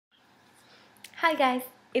Hi guys,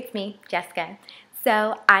 it's me, Jessica.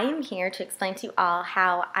 So I am here to explain to you all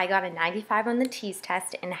how I got a 95 on the Teas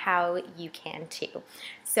test and how you can too.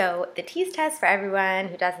 So the Teas test, for everyone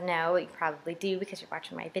who doesn't know, you probably do because you're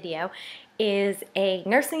watching my video, is a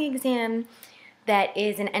nursing exam that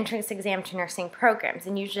is an entrance exam to nursing programs.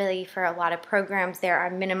 And usually for a lot of programs there are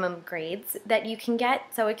minimum grades that you can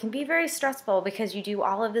get. So it can be very stressful because you do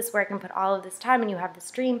all of this work and put all of this time and you have this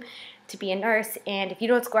dream to be a nurse, and if you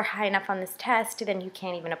don't score high enough on this test then you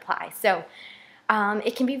can't even apply. So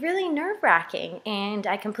it can be really nerve-wracking, and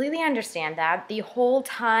I completely understand that. The whole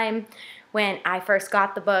time when I first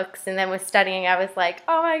got the books and then was studying, I was like,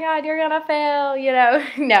 oh my god, you're gonna fail, you know.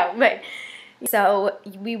 No, but so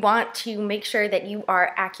we want to make sure that you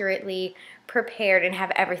are accurately prepared and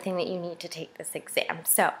have everything that you need to take this exam.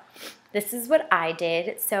 So this is what I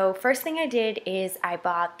did. So first thing I did is I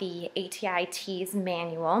bought the ATI Teas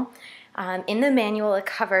manual. In the manual, it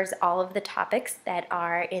covers all of the topics that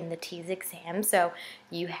are in the Teas exam. So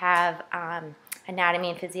you have anatomy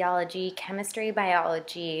and physiology, chemistry,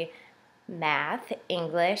 biology, math,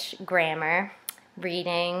 English, grammar,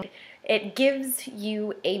 reading. It gives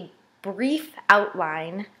you a brief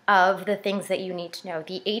outline of the things that you need to know.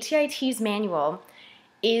 The ATI Teas manual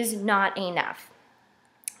is not enough.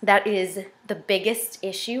 That is the biggest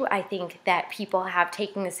issue I think that people have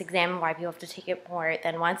taking this exam, and why people have to take it more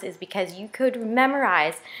than once, is because you could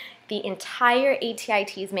memorize the entire ATI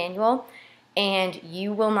Teas manual and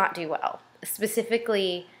you will not do well,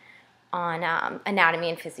 specifically on anatomy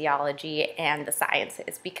and physiology and the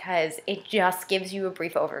sciences, because it just gives you a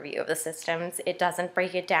brief overview of the systems. It doesn't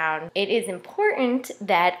break it down. It is important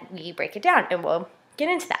that we break it down, and we'll get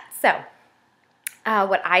into that. So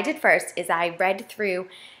what I did first is I read through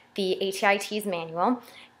the ATI Teas manual,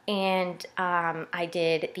 and I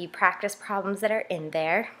did the practice problems that are in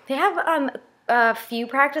there. They have a few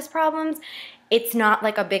practice problems. It's not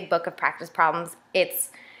like a big book of practice problems.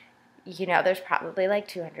 It's, you know, there's probably like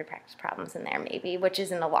 200 practice problems in there maybe, which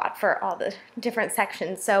isn't a lot for all the different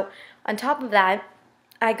sections. So on top of that,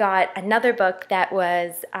 I got another book that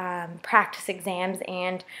was practice exams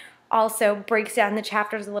and also breaks down the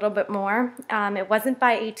chapters a little bit more. It wasn't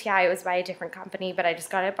by ATI, it was by a different company, but I just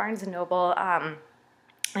got it at Barnes & Noble,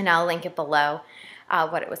 and I'll link it below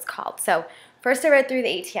what it was called. So first I read through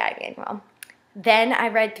the ATI manual. Then I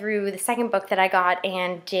read through the second book that I got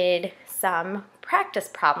and did some practice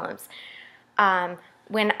problems.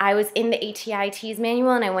 When I was in the ATI Teas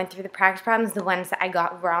manual and I went through the practice problems, the ones that I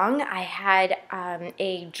got wrong, I had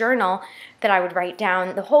a journal that I would write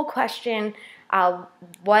down the whole question,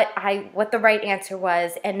 what the right answer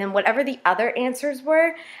was, and then whatever the other answers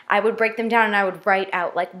were, I would break them down and I would write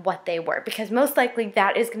out like what they were, because most likely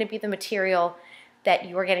that is going to be the material that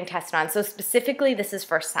you are getting tested on. So specifically this is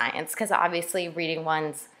for science, because obviously reading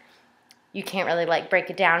ones you can't really like break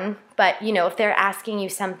it down, but you know, if they're asking you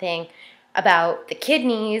something about the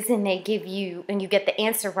kidneys and they give you, and you get the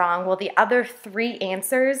answer wrong, well, the other three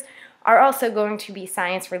answers are also going to be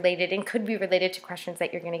science related and could be related to questions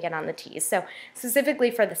that you're going to get on the Teas. So specifically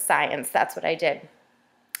for the science, that's what I did.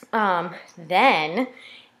 Then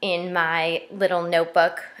in my little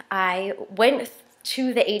notebook, I went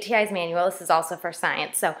to the ATI's manual. This is also for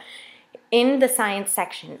science. So in the science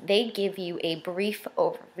section, they give you a brief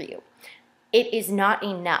overview. It is not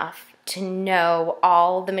enough to know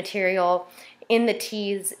all the material in the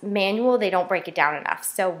Teas manual. They don't break it down enough.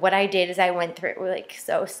 So what I did is I went through, like,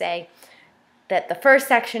 so say that the first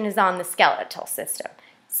section is on the skeletal system.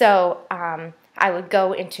 So I would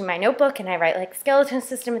go into my notebook and I write like skeletal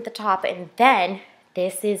system at the top, and then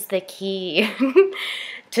this is the key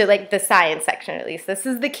to like the science section, at least. This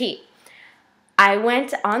is the key. I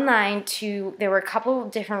went online to, there were a couple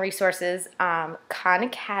of different resources, Khan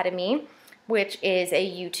Academy, which is a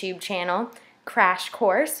YouTube channel, Crash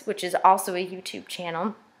Course, which is also a YouTube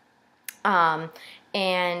channel,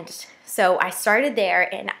 and so I started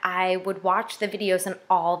there and I would watch the videos on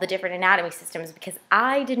all the different anatomy systems, because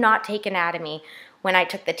I did not take anatomy when I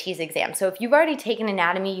took the Teas exam. So if you've already taken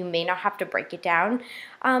anatomy, you may not have to break it down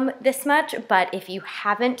this much, but if you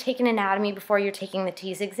haven't taken anatomy before you're taking the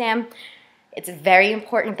Teas exam, it's very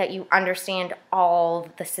important that you understand all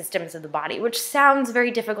the systems of the body, which sounds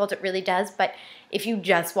very difficult, it really does, but if you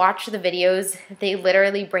just watch the videos, they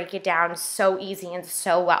literally break it down so easy and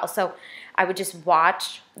so well. So I would just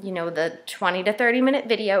watch, you know, the 20 to 30 minute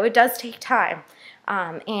video. It does take time,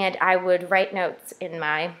 and I would write notes in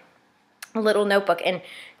my little notebook. And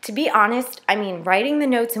to be honest, I mean, writing the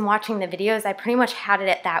notes and watching the videos, I pretty much had it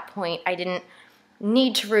at that point. I didn't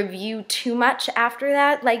need to review too much after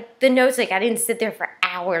that. Like the notes, like I didn't sit there for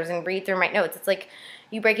hours and read through my notes. It's like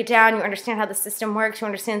you break it down, you understand how the system works, you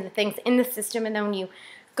understand the things in the system, and then when you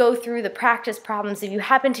go through the practice problems, if you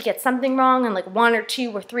happen to get something wrong in like 1 or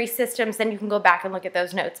 2 or 3 systems, then you can go back and look at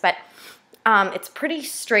those notes. But it's pretty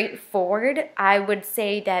straightforward. I would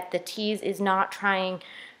say that the Teas is not trying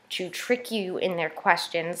to trick you in their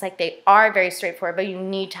questions. Like, they are very straightforward, but you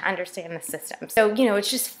need to understand the system. So, you know, it's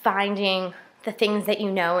just finding the things that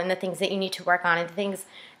you know and the things that you need to work on, and the things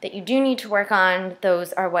that you do need to work on,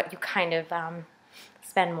 those are what you kind of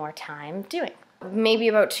spend more time doing. Maybe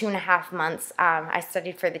about 2.5 months I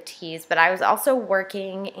studied for the Teas, but I was also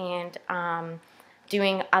working and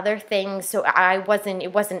doing other things, so it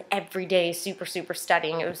wasn't every day super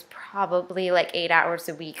studying. It was probably like 8 hours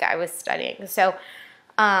a week I was studying. So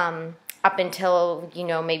up until, you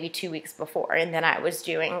know, maybe 2 weeks before, and then I was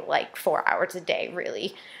doing like 4 hours a day,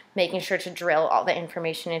 really making sure to drill all the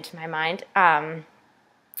information into my mind.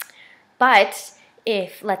 But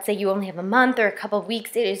if, let's say, you only have a month or a couple of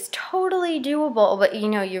weeks, it is totally doable, but, you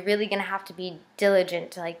know, you're really going to have to be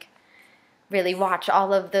diligent to, like, really watch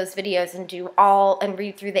all of those videos and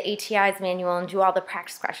read through the ATI's manual and do all the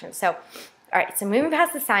practice questions. So, all right, so moving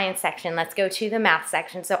past the science section, let's go to the math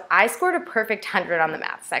section. So I scored a perfect 100 on the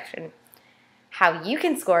math section. How you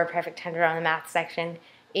can score a perfect 100 on the math section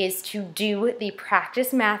is to do the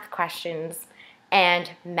practice math questions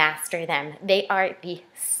and master them. They are the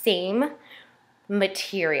same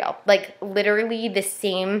material, like literally the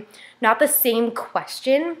same, not the same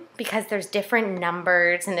question, because there's different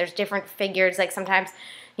numbers and there's different figures. Like sometimes,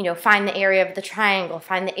 you know, find the area of the triangle,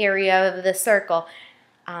 find the area of the circle.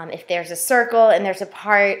 If there's a circle and there's a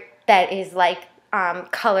part that is like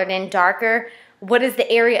colored in darker, what is the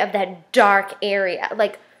area of that dark area?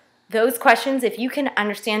 Like those questions, if you can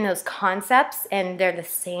understand those concepts, and they're the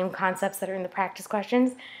same concepts that are in the practice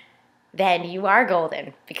questions, then you are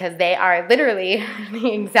golden, because they are literally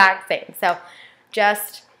the exact same. So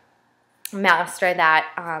just master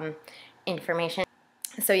that information.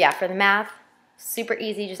 So yeah, for the math, super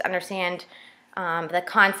easy. Just understand the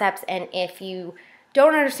concepts, and if you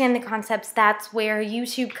don't understand the concepts, that's where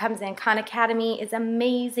YouTube comes in. Khan Academy is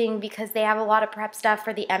amazing because they have a lot of prep stuff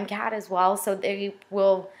for the MCAT as well, so they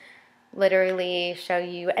will literally show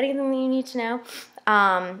you anything that you need to know.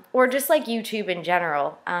 Or just like YouTube in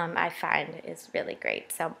general, I find is really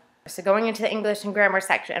great. So going into the English and grammar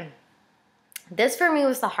section, this for me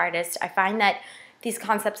was the hardest. I find that these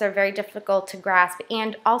concepts are very difficult to grasp,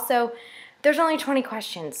 and also there's only 20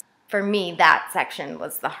 questions. For me, that section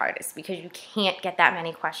was the hardest because you can't get that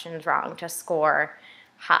many questions wrong to score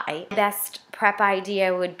high. Best prep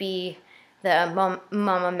idea would be the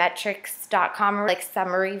momometrics.com, or like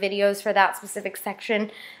summary videos for that specific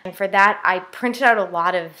section. And for that, I printed out a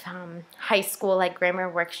lot of high school like grammar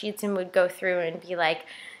worksheets and would go through and be like,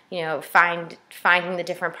 you know, finding the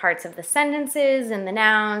different parts of the sentences and the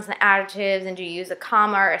nouns and the adjectives, and do you use a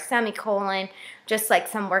comma or a semicolon, just like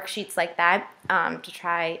some worksheets like that to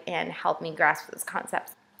try and help me grasp those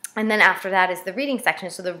concepts. And then after that is the reading section.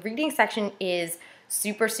 So the reading section is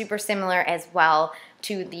super similar as well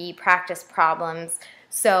to the practice problems.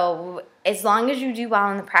 So as long as you do well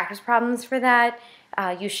in the practice problems for that,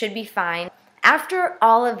 you should be fine. After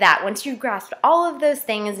all of that, once you've grasped all of those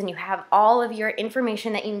things and you have all of your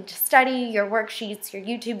information that you need to study, your worksheets, your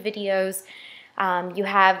YouTube videos, you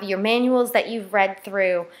have your manuals that you've read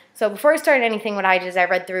through. So before I started anything, what I did is I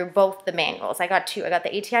read through both the manuals. I got 2. I got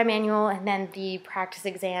the ATI manual and then the practice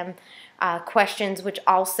exam questions, which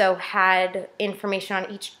also had information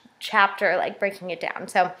on each chapter, like breaking it down.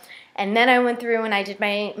 So, and then I went through and I did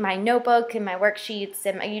my notebook and my worksheets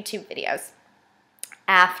and my YouTube videos.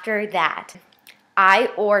 After that,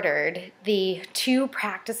 I ordered the 2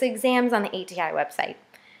 practice exams on the ATI website.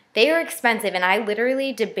 They are expensive, and I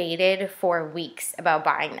literally debated for weeks about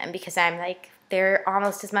buying them because I'm like, they're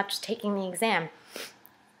almost as much as taking the exam.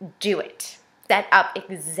 Do it. Set up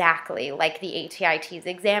exactly like the ATI Teas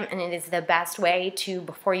exam, and it is the best way to,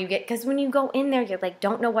 before you get, because when you go in there, you're like,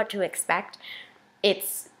 don't know what to expect.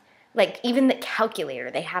 It's like even the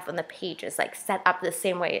calculator they have on the page is like set up the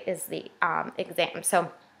same way as the exam.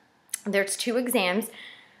 So there's 2 exams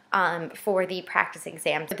for the practice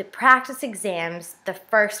exams. The practice exams, the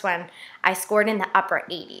first one, I scored in the upper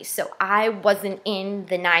 80s. So I wasn't in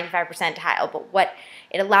the 95 percentile, but what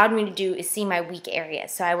it allowed me to do is see my weak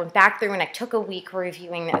areas. So I went back through and I took a week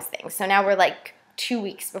reviewing those things. So now we're like 2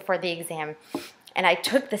 weeks before the exam. And I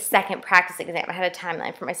took the second practice exam. I had a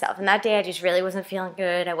timeline for myself. And that day I just really wasn't feeling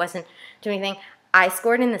good. I wasn't doing anything. I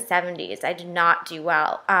scored in the 70s. I did not do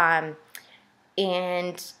well.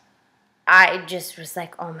 And I just was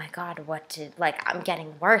like, oh my God, I'm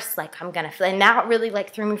getting worse. Like I'm going to feel, and that really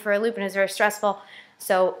like threw me for a loop and it was very stressful.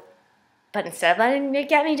 So But instead of letting it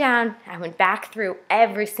get me down, I went back through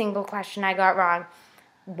every single question I got wrong,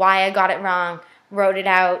 why I got it wrong, wrote it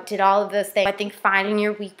out, did all of those things. I think finding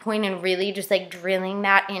your weak point and really just like drilling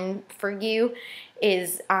that in for you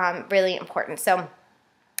is really important. So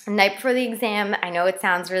the night before the exam, I know it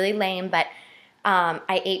sounds really lame, but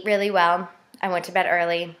I ate really well. I went to bed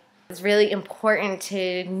early. It's really important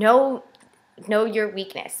to know your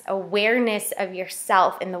weakness. Awareness of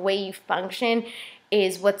yourself and the way you function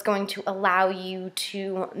is what's going to allow you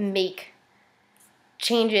to make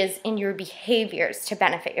changes in your behaviors to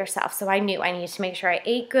benefit yourself. So I knew I needed to make sure I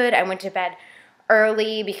ate good. I went to bed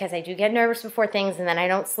early because I do get nervous before things and then I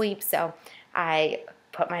don't sleep. So I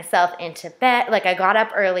put myself into bed. Like I got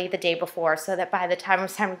up early the day before so that by the time it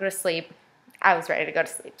was time to go to sleep, I was ready to go to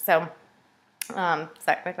sleep. So, sorry,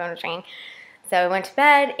 my phone was ringing. So I went to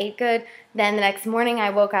bed, ate good. Then the next morning I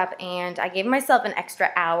woke up and I gave myself an extra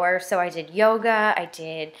hour. So I did yoga,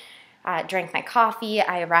 drank my coffee.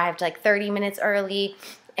 I arrived like 30 minutes early.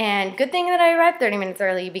 And good thing that I arrived 30 minutes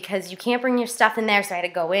early because you can't bring your stuff in there. So I had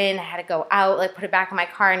to go in, I had to go out, like put it back in my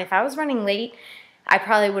car. And if I was running late, I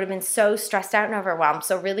probably would have been so stressed out and overwhelmed.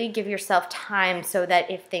 So really give yourself time so that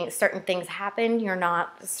if certain things happen, you're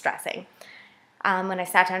not stressing. When I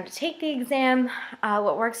sat down to take the exam,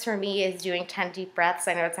 what works for me is doing 10 deep breaths.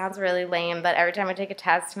 I know it sounds really lame, but every time I take a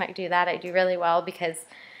test and I do that, I do really well because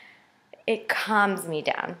it calms me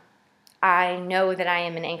down. I know that I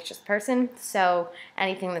am an anxious person, so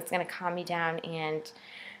anything that's going to calm me down and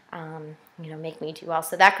make me do well.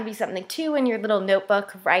 So that could be something too in your little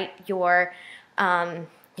notebook. Write your,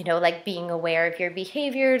 like being aware of your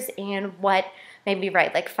behaviors and what. Maybe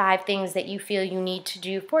write like 5 things that you feel you need to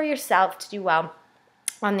do for yourself to do well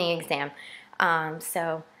on the exam.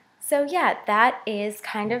 So yeah, that is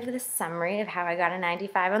kind of the summary of how I got a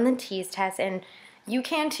 95 on the TEAS test, and you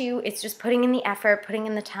can too. It's just putting in the effort, putting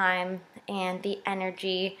in the time and the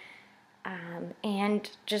energy, and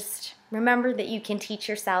just remember that you can teach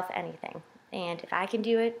yourself anything. And if I can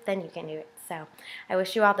do it, then you can do it. So I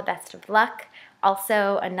wish you all the best of luck.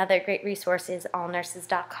 Also, another great resource is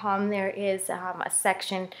allnurses.com. There is a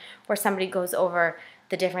section where somebody goes over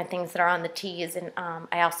the different things that are on the TEAS, and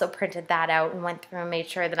I also printed that out and went through and made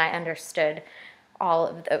sure that I understood all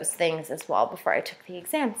of those things as well before I took the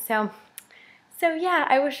exam. So yeah,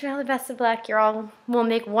 I wish you all the best of luck. You all will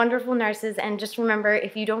make wonderful nurses, and just remember,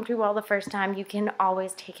 if you don't do well the first time, you can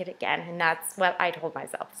always take it again, and that's what I told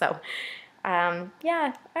myself. So,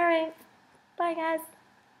 yeah, all right. Bye,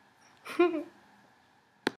 guys.